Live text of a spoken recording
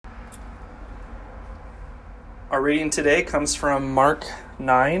Our reading today comes from Mark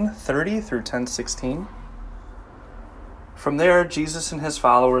 9:30 through 10:16. From there, Jesus and his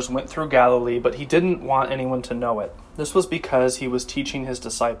followers went through Galilee, but he didn't want anyone to know it. This was because he was teaching his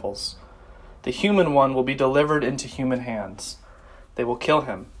disciples. The human one will be delivered into human hands. They will kill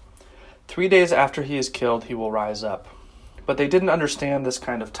him. 3 days after he is killed, he will rise up. But they didn't understand this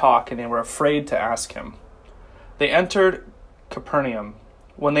kind of talk, and they were afraid to ask him. They entered Capernaum.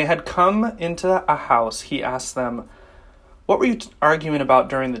 When they had come into a house, he asked them, "What were you arguing about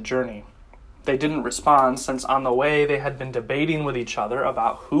during the journey?" They didn't respond, since on the way they had been debating with each other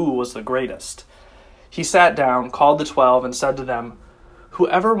about who was the greatest. He sat down, called the 12, and said to them,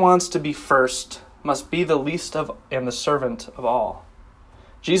 "Whoever wants to be first must be the least of and the servant of all."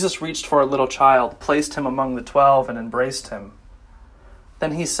 Jesus reached for a little child, placed him among the 12, and embraced him.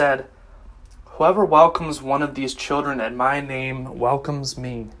 Then he said, "Whoever welcomes one of these children at my name welcomes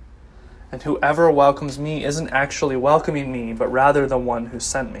me. And whoever welcomes me isn't actually welcoming me, but rather the one who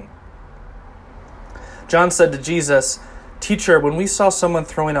sent me." John said to Jesus, "Teacher, when we saw someone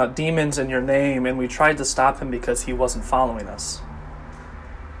throwing out demons in your name, and we tried to stop him because he wasn't following us."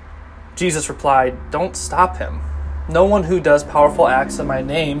 Jesus replied, "Don't stop him. No one who does powerful acts in my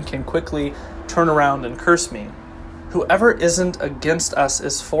name can quickly turn around and curse me. Whoever isn't against us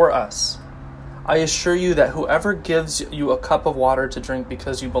is for us. I assure you that whoever gives you a cup of water to drink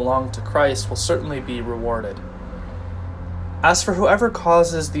because you belong to Christ will certainly be rewarded. As for whoever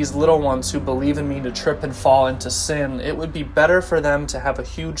causes these little ones who believe in me to trip and fall into sin, it would be better for them to have a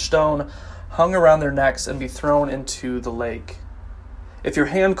huge stone hung around their necks and be thrown into the lake. If your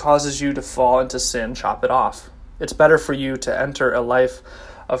hand causes you to fall into sin, chop it off. It's better for you to enter a life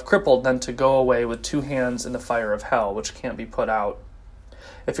of crippled than to go away with 2 hands in the fire of hell, which can't be put out.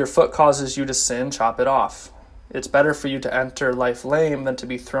 If your foot causes you to sin, chop it off. It's better for you to enter life lame than to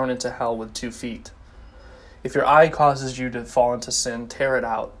be thrown into hell with 2 feet. If your eye causes you to fall into sin, tear it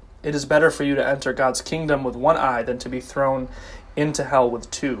out. It is better for you to enter God's kingdom with 1 eye than to be thrown into hell with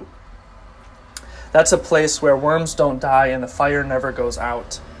 2. That's a place where worms don't die and the fire never goes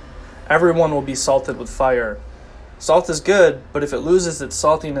out. Everyone will be salted with fire. Salt is good, but if it loses its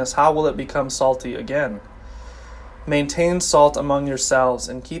saltiness, how will it become salty again? Maintain salt among yourselves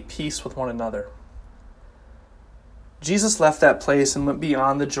and keep peace with one another." Jesus left that place and went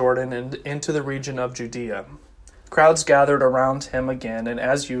beyond the Jordan and into the region of Judea. Crowds gathered around him again, and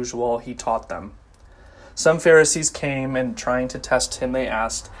as usual, he taught them. Some Pharisees came, and trying to test him, they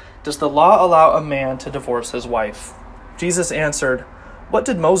asked, "Does the law allow a man to divorce his wife?" Jesus answered, "What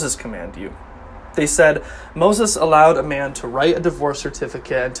did Moses command you?" They said, "Moses allowed a man to write a divorce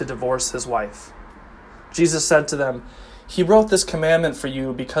certificate and to divorce his wife." Jesus said to them, "He wrote this commandment for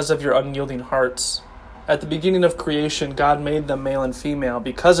you because of your unyielding hearts. At the beginning of creation, God made them male and female.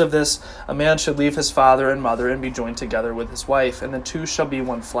 Because of this, a man should leave his father and mother and be joined together with his wife, and the 2 shall be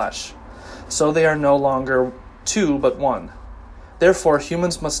one flesh. So they are no longer 2, but 1. Therefore,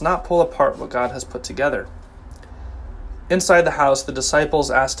 humans must not pull apart what God has put together." Inside the house, the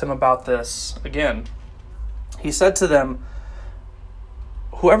disciples asked him about this again. He said to them,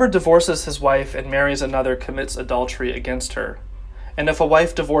 "Whoever divorces his wife and marries another commits adultery against her. And if a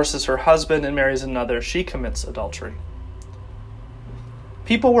wife divorces her husband and marries another, she commits adultery."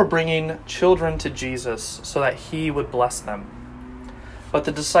 People were bringing children to Jesus so that he would bless them. But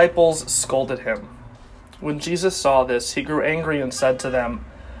the disciples scolded him. When Jesus saw this, he grew angry and said to them,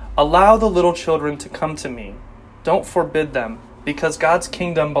 "Allow the little children to come to me. Don't forbid them, because God's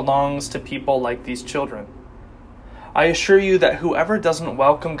kingdom belongs to people like these children. I assure you that whoever doesn't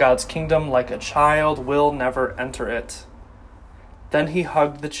welcome God's kingdom like a child will never enter it." Then he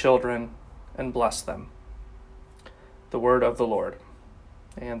hugged the children and blessed them. The word of the Lord.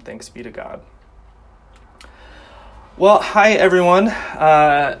 And thanks be to God. Well, hi everyone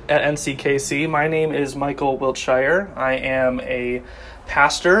at NCKC. My name is Michael Wiltshire. I am a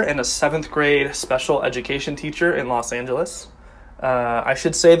pastor and a 7th grade special education teacher in Los Angeles. I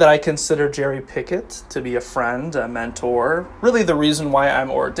should say that I consider Jerry Pickett to be a friend, a mentor, really the reason why I'm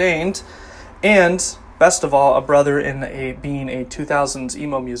ordained, and best of all, a brother in being a 2000s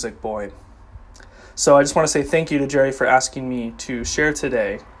emo music boy. So I just want to say thank you to Jerry for asking me to share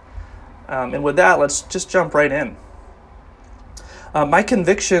today. And with that, let's just jump right in. My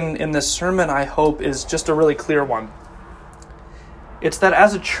conviction in this sermon, I hope, is just a really clear one. It's that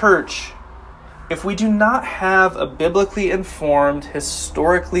as a church, if we do not have a biblically informed,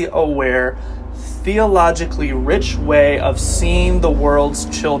 historically aware, theologically rich way of seeing the world's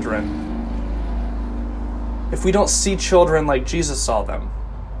children, if we don't see children like Jesus saw them,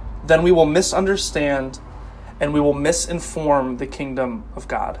 then we will misunderstand and we will misinform the kingdom of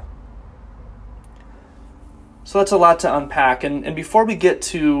God. So that's a lot to unpack. And before we get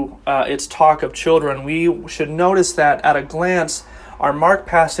to its talk of children, we should notice that at a glance, our Mark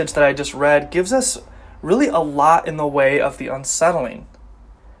passage that I just read gives us really a lot in the way of the unsettling.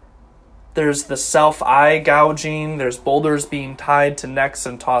 There's the self-eye gouging, there's boulders being tied to necks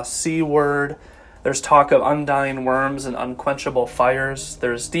and tossed seaward, there's talk of undying worms and unquenchable fires,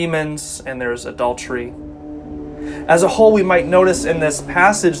 there's demons, and there's adultery. As a whole, we might notice in this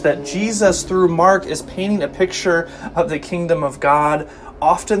passage that Jesus, through Mark, is painting a picture of the kingdom of God,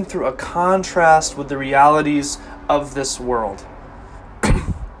 often through a contrast with the realities of this world.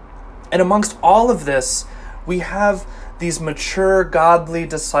 And amongst all of this, we have these mature, godly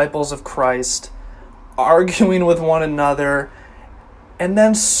disciples of Christ arguing with one another and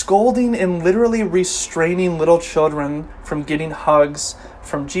then scolding and literally restraining little children from getting hugs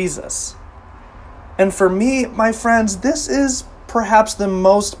from Jesus. And for me, my friends, this is perhaps the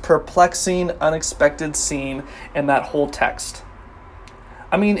most perplexing, unexpected scene in that whole text.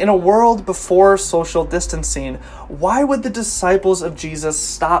 I mean, in a world before social distancing, why would the disciples of Jesus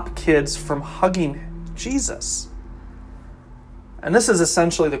stop kids from hugging Jesus? And this is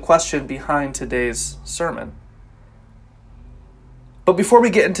essentially the question behind today's sermon. But before we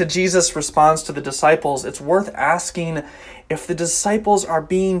get into Jesus' response to the disciples, it's worth asking if the disciples are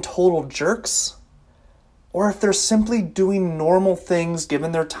being total jerks, or if they're simply doing normal things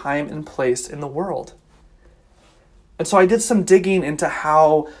given their time and place in the world. And so I did some digging into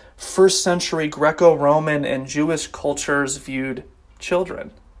how first century Greco-Roman and Jewish cultures viewed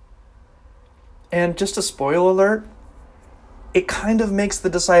children. And just a spoiler alert, it kind of makes the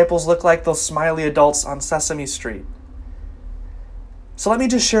disciples look like those smiley adults on Sesame Street. So let me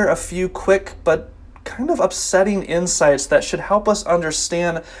just share a few quick but kind of upsetting insights that should help us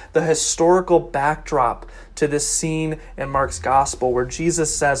understand the historical backdrop to this scene in Mark's gospel where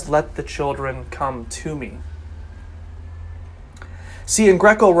Jesus says, "Let the children come to me." See, in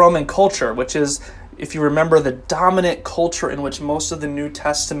Greco-Roman culture, which is, if you remember, the dominant culture in which most of the New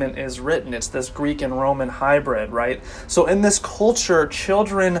Testament is written, it's this Greek and Roman hybrid, right? So in this culture,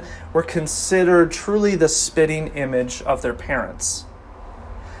 children were considered truly the spitting image of their parents.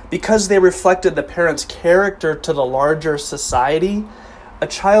 Because they reflected the parents' character to the larger society, a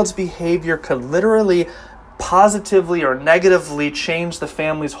child's behavior could literally positively or negatively change the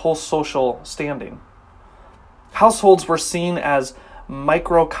family's whole social standing. Households were seen as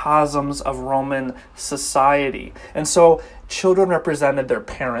microcosms of Roman society. And so children represented their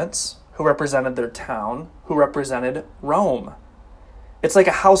parents, who represented their town, who represented Rome. It's like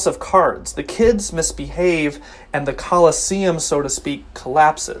a house of cards. The kids misbehave and the Colosseum, so to speak,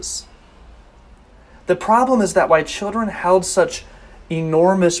 collapses. The problem is that while children held such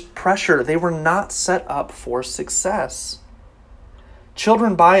enormous pressure, they were not set up for success.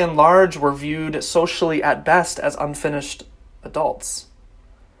 Children, by and large, were viewed socially at best as unfinished adults.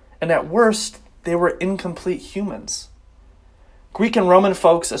 And at worst, they were incomplete humans. Greek and Roman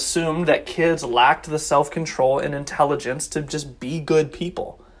folks assumed that kids lacked the self-control and intelligence to just be good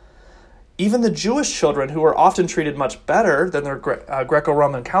people. Even the Jewish children, who were often treated much better than their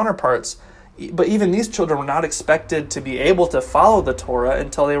Greco-Roman counterparts, but even these children were not expected to be able to follow the Torah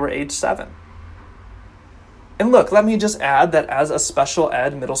until they were age 7. And look, let me just add that as a special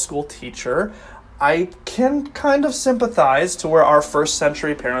ed middle school teacher, I can kind of sympathize to where our first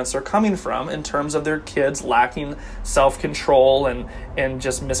century parents are coming from in terms of their kids lacking self-control and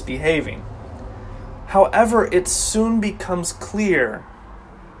just misbehaving. However, it soon becomes clear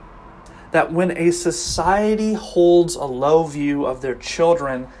that when a society holds a low view of their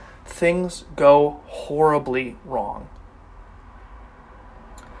children, things go horribly wrong.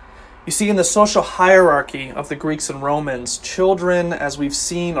 You see, in the social hierarchy of the Greeks and Romans, children, as we've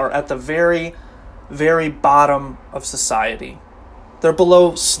seen, are at the very bottom of society. They're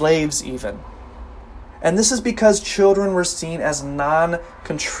below slaves even. And this is because children were seen as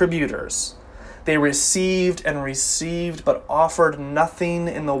non-contributors. They received but offered nothing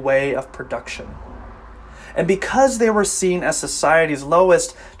in the way of production. And because they were seen as society's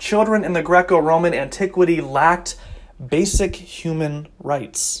lowest, children in the Greco-Roman antiquity lacked basic human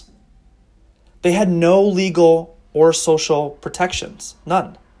rights. They had no legal or social protections,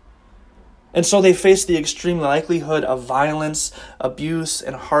 none. And so they faced the extreme likelihood of violence, abuse,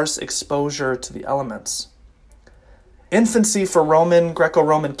 and harsh exposure to the elements. Infancy for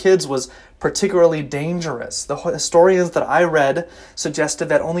Greco-Roman kids was particularly dangerous. The historians that I read suggested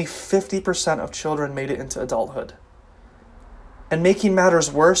that only 50% of children made it into adulthood. And making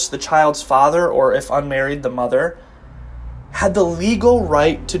matters worse, the child's father, or if unmarried, the mother, had the legal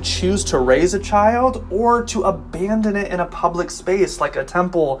right to choose to raise a child or to abandon it in a public space like a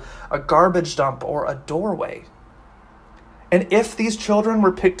temple, a garbage dump, or a doorway. And if these children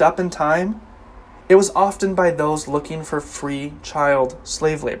were picked up in time, it was often by those looking for free child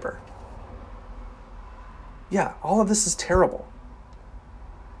slave labor. Yeah, all of this is terrible.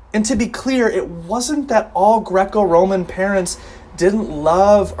 And to be clear, it wasn't that all Greco-Roman parents didn't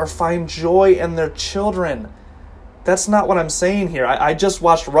love or find joy in their children. That's not what I'm saying here. I just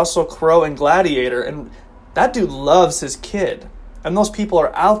watched Russell Crowe in Gladiator, and that dude loves his kid. And those people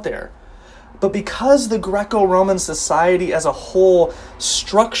are out there. But because the Greco-Roman society as a whole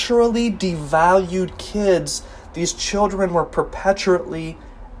structurally devalued kids, these children were perpetually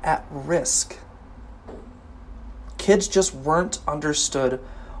at risk. Kids just weren't understood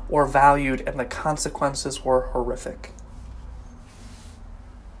or valued, and the consequences were horrific.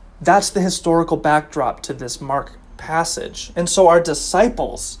 That's the historical backdrop to this Mark passage. And so our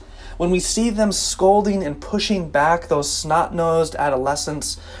disciples, when we see them scolding and pushing back those snot-nosed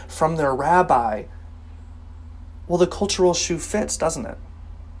adolescents from their rabbi, well, the cultural shoe fits, doesn't it?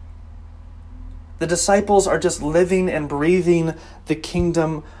 The disciples are just living and breathing the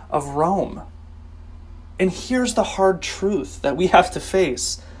kingdom of Rome. And here's the hard truth that we have to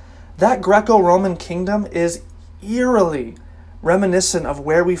face. That Greco-Roman kingdom is eerily reminiscent of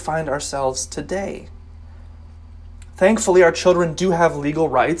where we find ourselves today. Thankfully, our children do have legal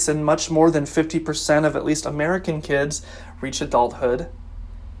rights, and much more than 50% of at least American kids reach adulthood.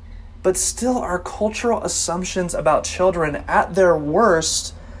 But still, our cultural assumptions about children at their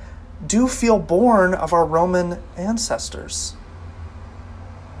worst do feel born of our Roman ancestors.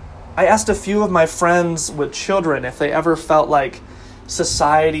 I asked a few of my friends with children if they ever felt like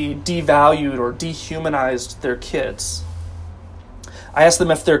society devalued or dehumanized their kids. I asked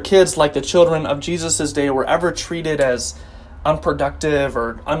them if their kids, like the children of Jesus' day, were ever treated as unproductive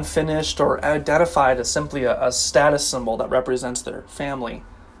or unfinished or identified as simply a status symbol that represents their family.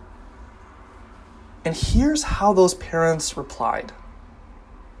 And here's how those parents replied.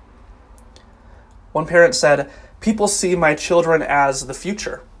 One parent said, "People see my children as the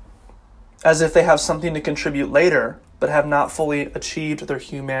future, as if they have something to contribute later, but have not fully achieved their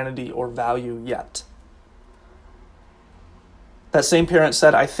humanity or value yet." That same parent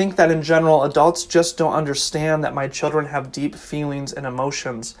said, "I think that in general, adults just don't understand that my children have deep feelings and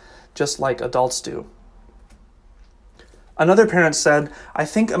emotions, just like adults do." Another parent said, "I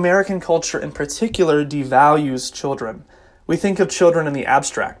think American culture in particular devalues children. We think of children in the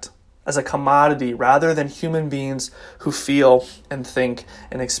abstract, as a commodity rather than human beings who feel and think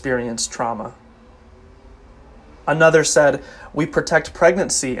and experience trauma." Another said, "We protect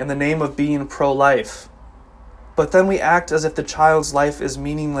pregnancy in the name of being pro-life, but then we act as if the child's life is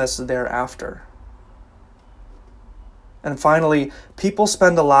meaningless thereafter." And finally, people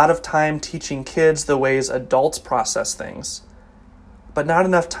spend a lot of time teaching kids the ways adults process things, but not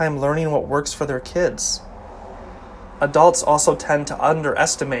enough time learning what works for their kids. Adults also tend to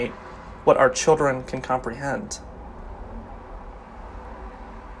underestimate what our children can comprehend.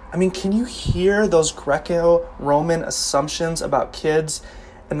 I mean, can you hear those Greco-Roman assumptions about kids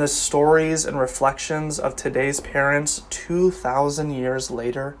in the stories and reflections of today's parents 2,000 years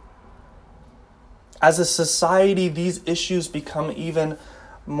later? As a society, these issues become even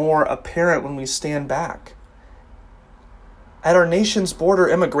more apparent when we stand back. At our nation's border,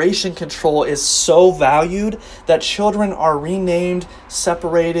 immigration control is so valued that children are renamed,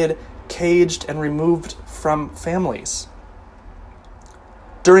 separated, caged, and removed from families.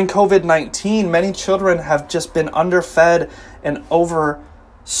 During COVID-19, many children have just been underfed and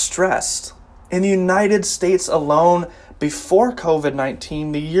overstressed. In the United States alone, before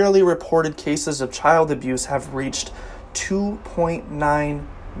COVID-19, the yearly reported cases of child abuse have reached 2.9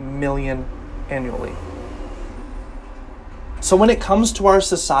 million annually. So when it comes to our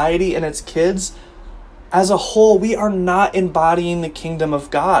society and its kids, as a whole, we are not embodying the kingdom of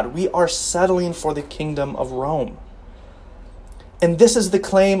God. We are settling for the kingdom of Rome. And this is the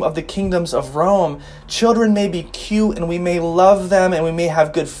claim of the kingdoms of Rome. Children may be cute and we may love them and we may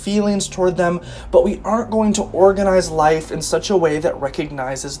have good feelings toward them, but we aren't going to organize life in such a way that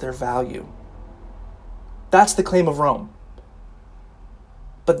recognizes their value. That's the claim of Rome.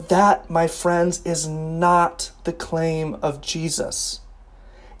 But that, my friends, is not the claim of Jesus.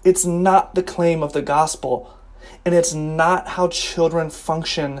 It's not the claim of the gospel, and it's not how children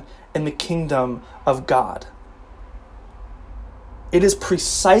function in the kingdom of God. It is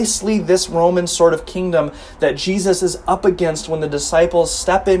precisely this Roman sort of kingdom that Jesus is up against when the disciples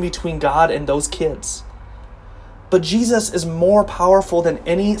step in between God and those kids. But Jesus is more powerful than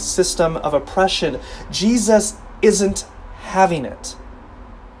any system of oppression. Jesus isn't having it.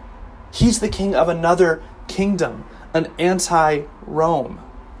 He's the king of another kingdom, an anti-Rome.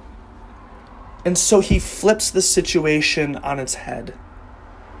 And so he flips the situation on its head.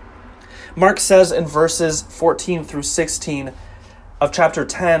 Mark says in verses 14 through 16 of chapter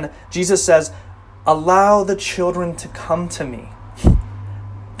 10, Jesus says, "Allow the children to come to me.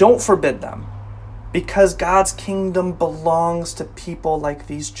 Don't forbid them, because God's kingdom belongs to people like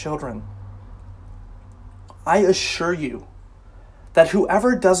these children. I assure you that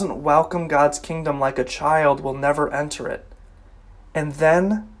whoever doesn't welcome God's kingdom like a child will never enter it." And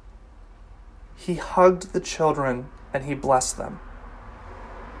then he hugged the children and he blessed them.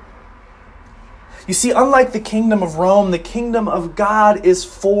 You see, unlike the kingdom of Rome, the kingdom of God is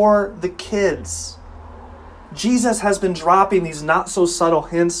for the kids. Jesus has been dropping these not so subtle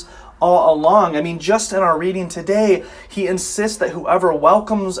hints all along. I mean, just in our reading today, he insists that whoever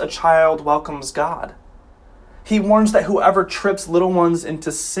welcomes a child welcomes God. He warns that whoever trips little ones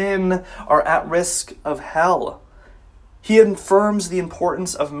into sin are at risk of hell. He affirms the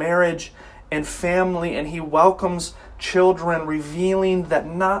importance of marriage and family, and he welcomes children, revealing that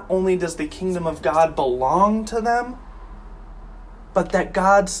not only does the kingdom of God belong to them, but that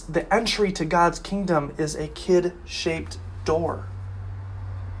the entry to God's kingdom is a kid-shaped door.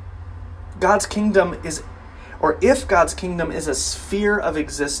 God's kingdom is, or if God's kingdom is a sphere of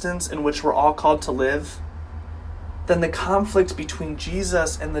existence in which we're all called to live, then the conflict between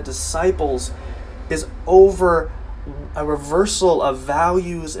Jesus and the disciples is over a reversal of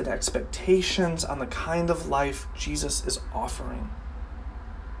values and expectations on the kind of life Jesus is offering.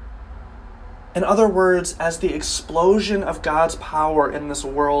 In other words, as the explosion of God's power in this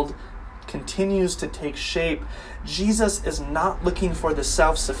world continues to take shape, Jesus is not looking for the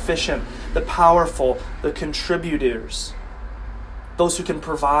self-sufficient, the powerful, the contributors, those who can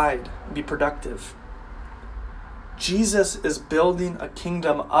provide and be productive. Jesus is building a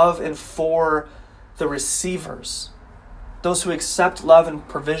kingdom of and for the receivers, those who accept love and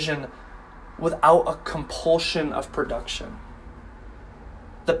provision without a compulsion of production.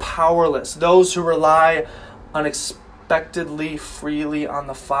 The powerless, those who rely unexpectedly, freely on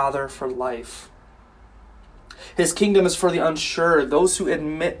the Father for life. His kingdom is for the unsure, those who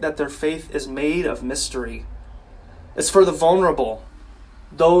admit that their faith is made of mystery. It's for the vulnerable,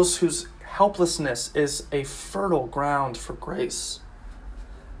 those whose helplessness is a fertile ground for grace.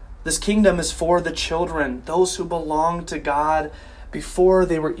 This kingdom is for the children, those who belong to God before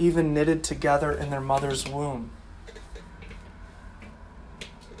they were even knitted together in their mother's womb.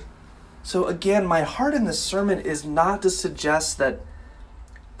 So again, my heart in this sermon is not to suggest that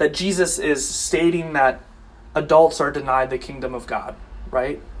Jesus is stating that adults are denied the kingdom of God,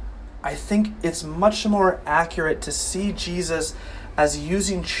 right? I think it's much more accurate to see Jesus as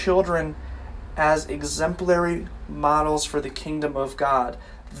using children as exemplary models for the kingdom of God,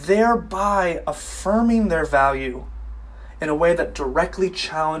 thereby affirming their value in a way that directly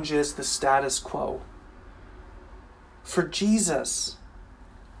challenges the status quo. For Jesus,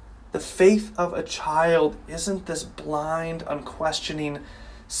 the faith of a child isn't this blind, unquestioning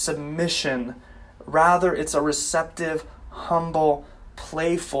submission. Rather, it's a receptive, humble,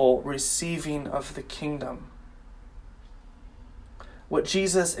 playful receiving of the kingdom. What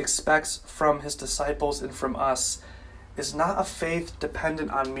Jesus expects from his disciples and from us is not a faith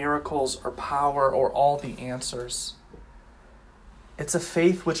dependent on miracles or power or all the answers. It's a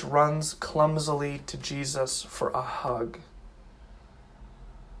faith which runs clumsily to Jesus for a hug.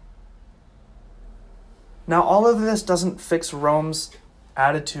 Now, all of this doesn't fix Rome's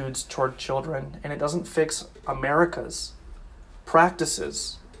attitudes toward children, and it doesn't fix America's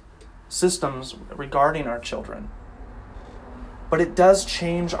practices, systems regarding our children. But it does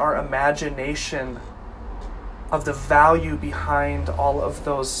change our imagination of the value behind all of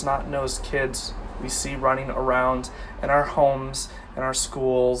those snot-nosed kids we see running around in our homes, in our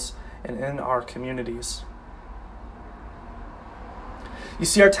schools, and in our communities. You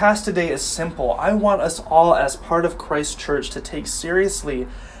see, our task today is simple. I want us all, as part of Christ Church, to take seriously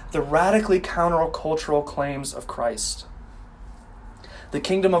the radically countercultural claims of Christ. The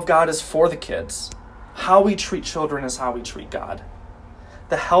kingdom of God is for the kids. How we treat children is how we treat God.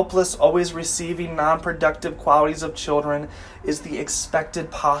 The helpless, always receiving non-productive qualities of children is the expected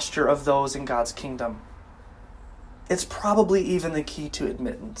posture of those in God's kingdom. It's probably even the key to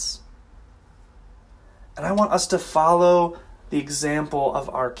admittance. And I want us to follow the example of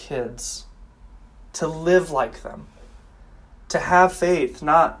our kids, to live like them, to have faith,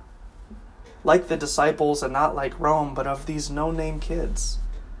 not like the disciples and not like Rome, but of these no-name kids.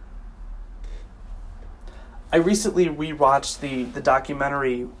 I recently rewatched the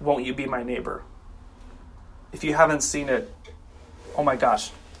documentary, Won't You Be My Neighbor? If you haven't seen it, oh my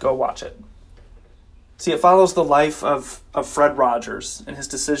gosh, go watch it. See, it follows the life of Fred Rogers and his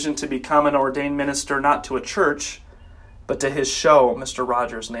decision to become an ordained minister not to a church, but to his show, Mr.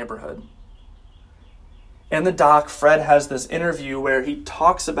 Rogers' Neighborhood. In the doc, Fred has this interview where he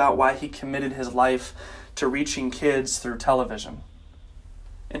talks about why he committed his life to reaching kids through television.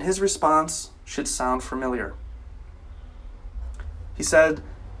 And his response should sound familiar. He said,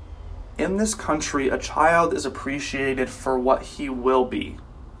 "In this country, a child is appreciated for what he will be.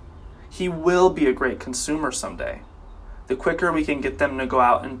 He will be a great consumer someday. The quicker we can get them to go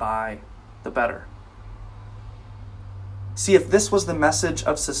out and buy, the better." See, if this was the message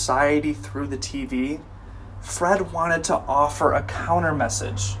of society through the TV, Fred wanted to offer a counter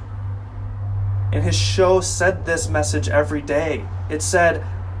message. And his show said this message every day. It said,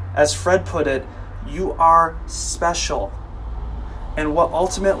 as Fred put it, "You are special." And what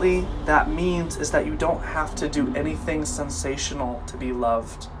ultimately that means is that you don't have to do anything sensational to be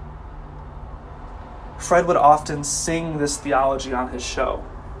loved. Fred would often sing this theology on his show.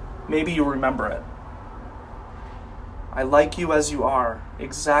 Maybe you remember it. "I like you as you are,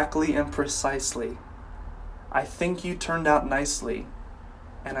 exactly and precisely. I think you turned out nicely,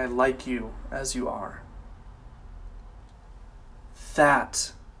 and I like you as you are."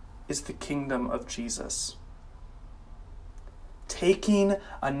 That is the kingdom of Jesus. Taking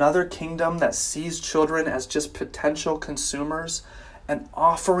another kingdom that sees children as just potential consumers and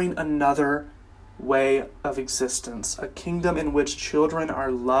offering another way of existence, a kingdom in which children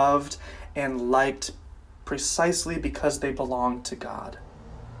are loved and liked precisely because they belong to God.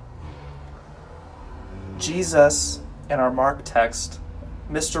 Jesus, in our Mark text,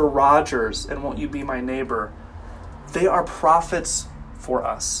 Mr. Rogers and Won't You Be My Neighbor, they are prophets for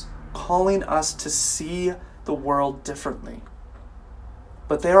us, calling us to see the world differently.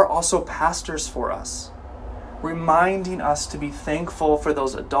 But they are also pastors for us, reminding us to be thankful for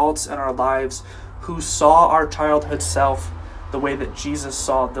those adults in our lives who saw our childhood self the way that Jesus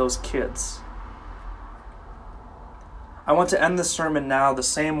saw those kids. I want to end this sermon now the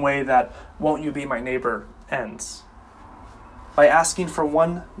same way that Won't You Be My Neighbor ends, by asking for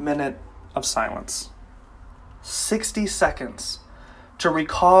 1 minute of silence. 60 seconds to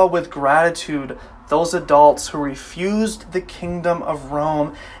recall with gratitude those adults who refused the kingdom of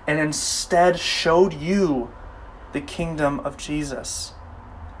Rome and instead showed you the kingdom of Jesus.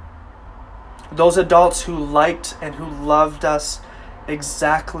 Those adults who liked and who loved us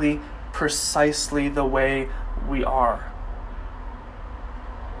exactly, precisely the way we are.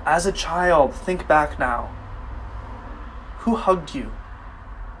 As a child, think back now. Who hugged you?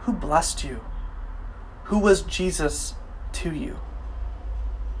 Who blessed you? Who was Jesus to you?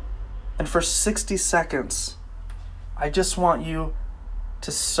 And for 60 seconds, I just want you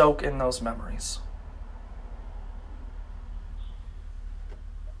to soak in those memories.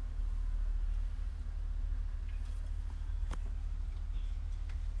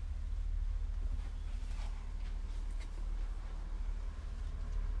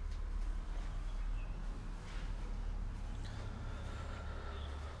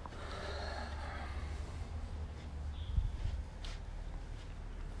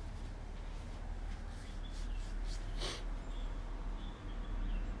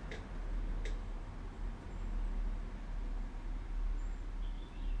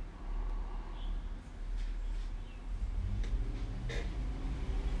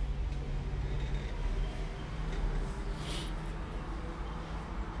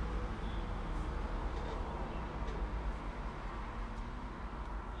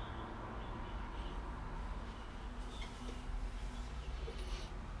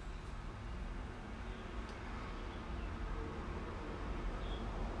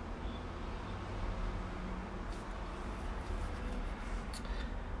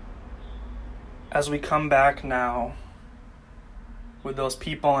 As we come back now with those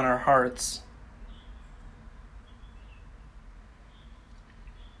people in our hearts,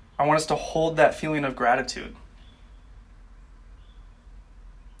 I want us to hold that feeling of gratitude.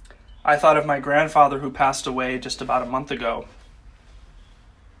 I thought of my grandfather who passed away just about a month ago.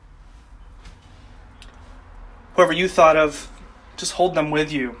 Whoever you thought of, just hold them with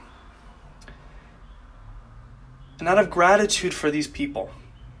you. And out of gratitude for these people,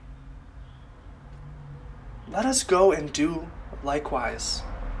 let us go and do likewise.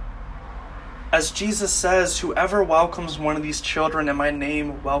 As Jesus says, whoever welcomes one of these children in my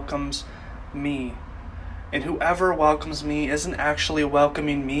name welcomes me. And whoever welcomes me isn't actually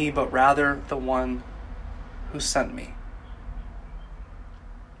welcoming me, but rather the one who sent me.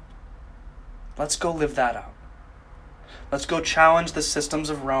 Let's go live that out. Let's go challenge the systems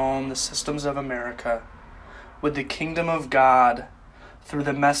of Rome, the systems of America, with the kingdom of God through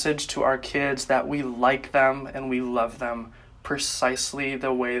the message to our kids that we like them and we love them precisely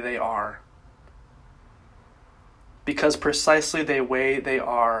the way they are. Because precisely the way they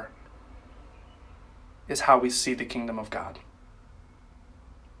are is how we see the kingdom of God.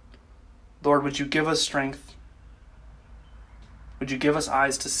 Lord, would you give us strength? Would you give us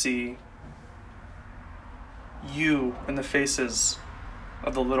eyes to see you in the faces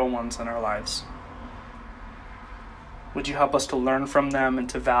of the little ones in our lives? Would you help us to learn from them and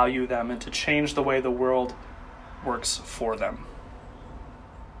to value them and to change the way the world works for them?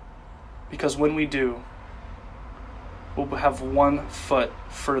 Because when we do, we'll have one foot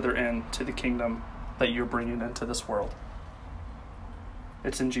further into the kingdom that you're bringing into this world.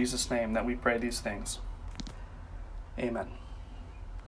 It's in Jesus' name that we pray these things. Amen.